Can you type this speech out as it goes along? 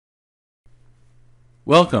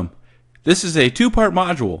Welcome. This is a two-part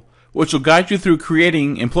module which will guide you through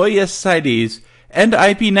creating employee SSIDs and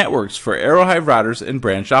IP networks for Aerohive routers and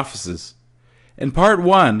branch offices. In part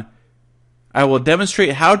 1, I will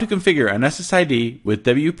demonstrate how to configure an SSID with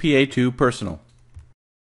WPA2 Personal.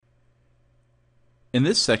 In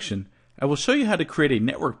this section, I will show you how to create a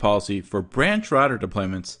network policy for branch router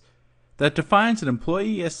deployments that defines an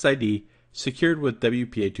employee SSID secured with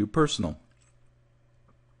WPA2 Personal.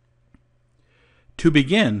 To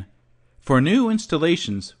begin, for new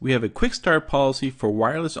installations, we have a quick start policy for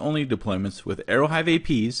wireless-only deployments with Aerohive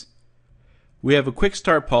APs. We have a quick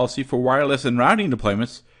start policy for wireless and routing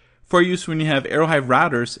deployments for use when you have Aerohive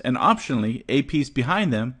routers and optionally APs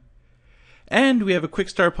behind them. And we have a quick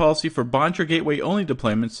start policy for Bonjour gateway only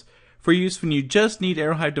deployments for use when you just need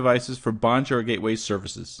Aerohive devices for Bonjour gateway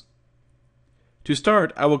services. To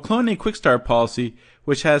start, I will clone a quick start policy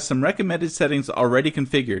which has some recommended settings already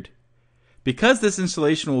configured. Because this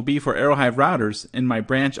installation will be for Aerohive routers in my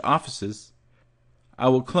branch offices, I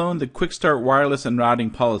will clone the quick start wireless and routing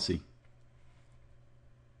policy.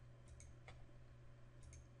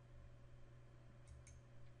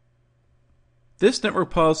 This network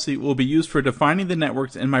policy will be used for defining the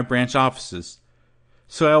networks in my branch offices,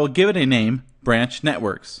 so I will give it a name, Branch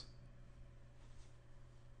Networks.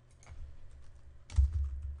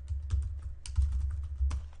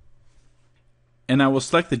 And I will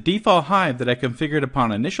select the default Hive that I configured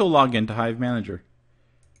upon initial login to HiveManager.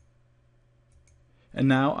 And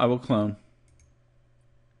now I will clone.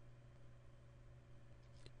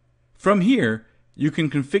 From here, you can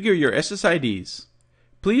configure your SSIDs.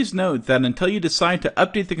 Please note that until you decide to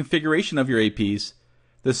update the configuration of your APs,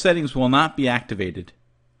 the settings will not be activated.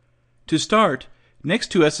 To start,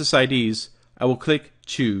 next to SSIDs, I will click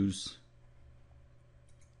Choose.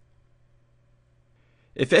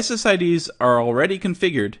 If SSIDs are already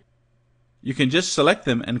configured, you can just select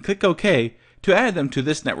them and click OK to add them to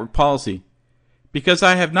this network policy. Because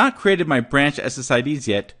I have not created my branch SSIDs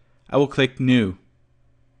yet, I will click New.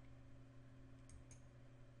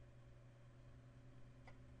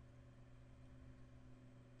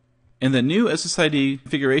 In the new SSID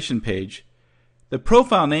configuration page, the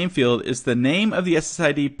profile name field is the name of the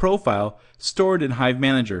SSID profile stored in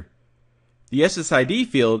HiveManager. The SSID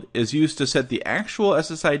field is used to set the actual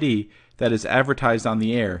SSID that is advertised on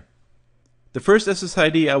the air. The first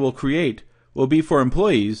SSID I will create will be for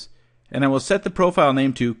employees, and I will set the profile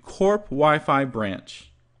name to Corp Wi-Fi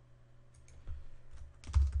Branch.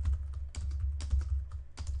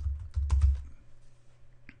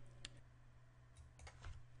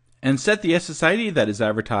 And set the SSID that is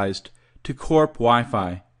advertised to Corp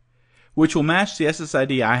Wi-Fi, which will match the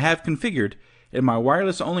SSID I have configured in my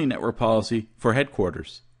wireless-only network policy for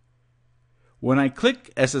headquarters. When I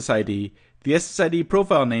click SSID, the SSID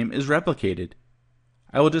profile name is replicated.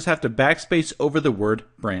 I will just have to backspace over the word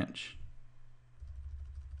branch.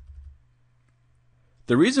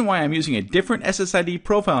 The reason why I'm using a different SSID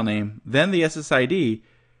profile name than the SSID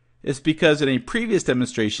is because in a previous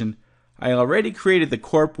demonstration, I already created the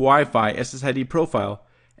Corp Wi-Fi SSID profile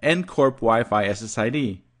and Corp Wi-Fi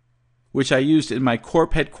SSID, which I used in my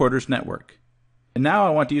Corp headquarters network. And now I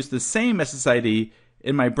want to use the same SSID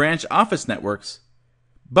in my branch office networks,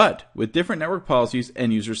 but with different network policies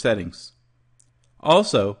and user settings.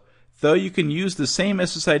 Also, though you can use the same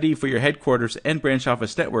SSID for your headquarters and branch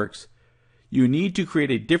office networks, you need to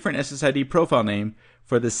create a different SSID profile name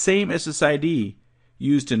for the same SSID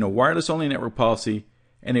used in a wireless-only network policy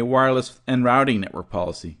and a wireless and routing network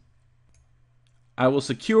policy. I will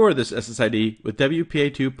secure this SSID with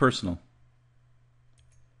WPA2 Personal.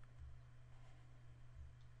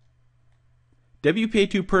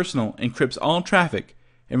 WPA2 Personal encrypts all traffic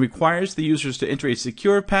and requires the users to enter a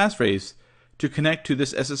secure passphrase to connect to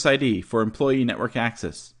this SSID for employee network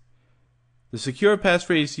access. The secure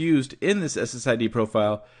passphrase used in this SSID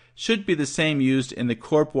profile should be the same used in the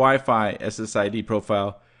Corp Wi-Fi SSID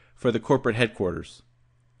profile for the corporate headquarters.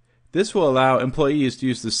 This will allow employees to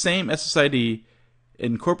use the same SSID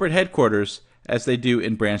in corporate headquarters as they do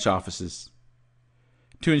in branch offices.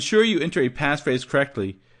 To ensure you enter a passphrase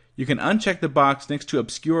correctly, you can uncheck the box next to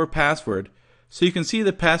Obscure Password so you can see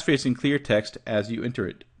the passphrase in clear text as you enter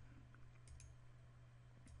it.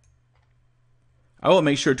 I will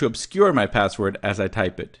make sure to obscure my password as I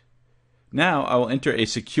type it. Now I will enter a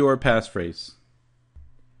secure passphrase.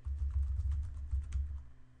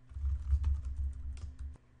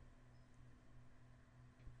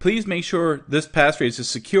 Please make sure this passphrase is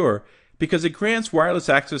secure because it grants wireless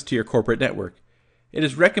access to your corporate network. It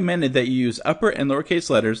is recommended that you use upper and lowercase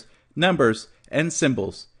letters, numbers, and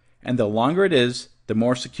symbols, and the longer it is, the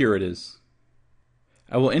more secure it is.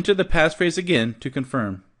 I will enter the passphrase again to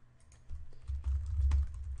confirm.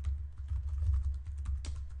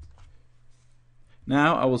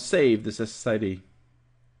 Now I will save this SSID.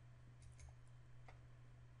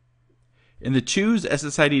 In the Choose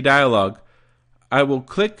SSID dialog, I will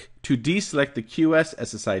click to deselect the QS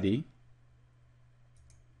SSID,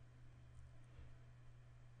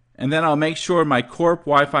 and then I'll make sure my Corp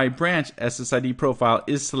Wi-Fi branch SSID profile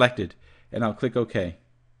is selected, and I'll click OK.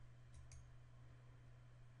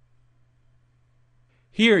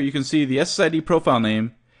 Here you can see the SSID profile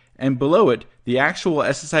name, and below it the actual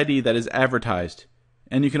SSID that is advertised,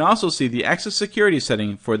 and you can also see the access security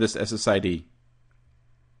setting for this SSID.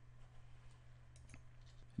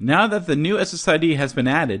 Now that the new SSID has been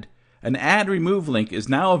added, an Add Remove link is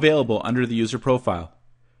now available under the user profile.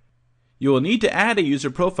 You will need to add a user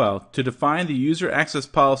profile to define the user access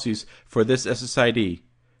policies for this SSID,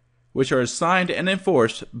 which are assigned and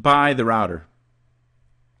enforced by the router.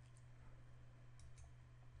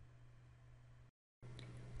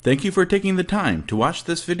 Thank you for taking the time to watch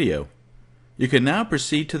this video. You can now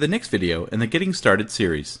proceed to the next video in the Getting Started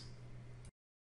series.